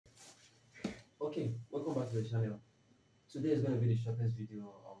Okay, welcome back to the channel. Today is going to be the shortest video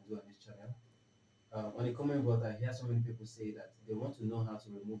I'll do on this channel. On the comment board, I hear so many people say that they want to know how to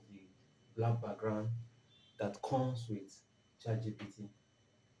remove the black background that comes with ChatGPT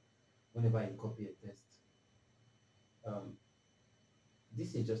whenever you copy a text.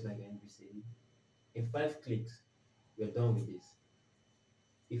 This is just like NBC. In 5 clicks, we're done with this.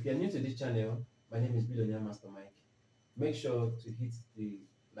 If you're new to this channel, my name is Billionaire Master Mike. Make sure to hit the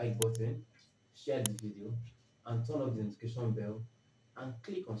like button, share this video, and turn on the notification bell and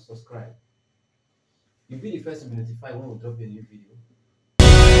click on subscribe. You'll be the first to be notified when we drop a new video.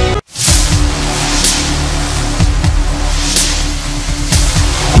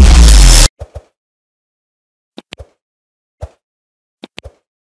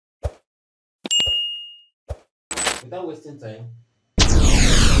 Without wasting time,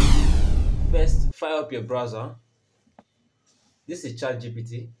 first fire up your browser. This is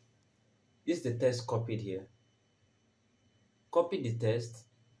ChatGPT. This is the text copied here. Copy the text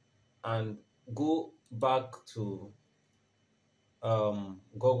and go back to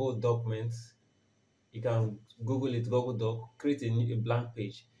Google Documents. You can Google it, Google Doc, create a blank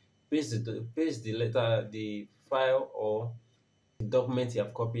page, paste the letter, the file or the document you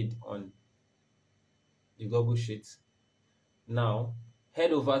have copied on the Google Sheet. Now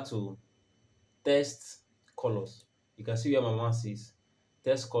head over to text colors. You can see where my mouse is.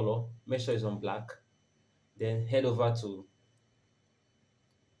 Text color, make sure it's on black. Then head over to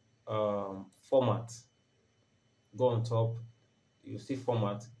format. Go on top, you see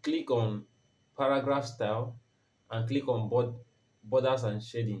format. Click on paragraph style and click on borders and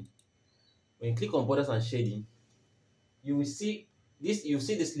shading. When you click on borders and shading, you will see this. You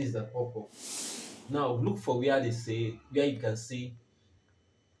see this list that pop up. Now look for where you can see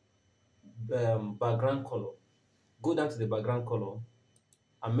background color. Go down to the background color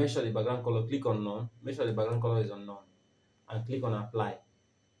and make sure the background color. Click on none. Make sure the background color is on none, and click on apply.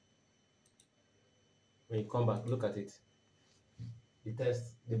 When you come back, look at it.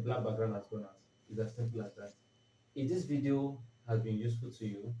 The black background has gone out. It's as simple as that. If this video has been useful to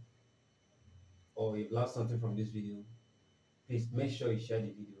you, or you've learned something from this video, please make sure you share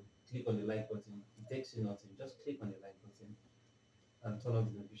the video. Click on the like button. It takes you nothing. Just click on the like button and turn on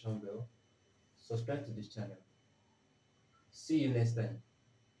the notification bell. Subscribe to this channel. See you next time.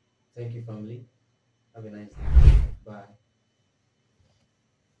 Thank you, family. Have a nice day. Bye.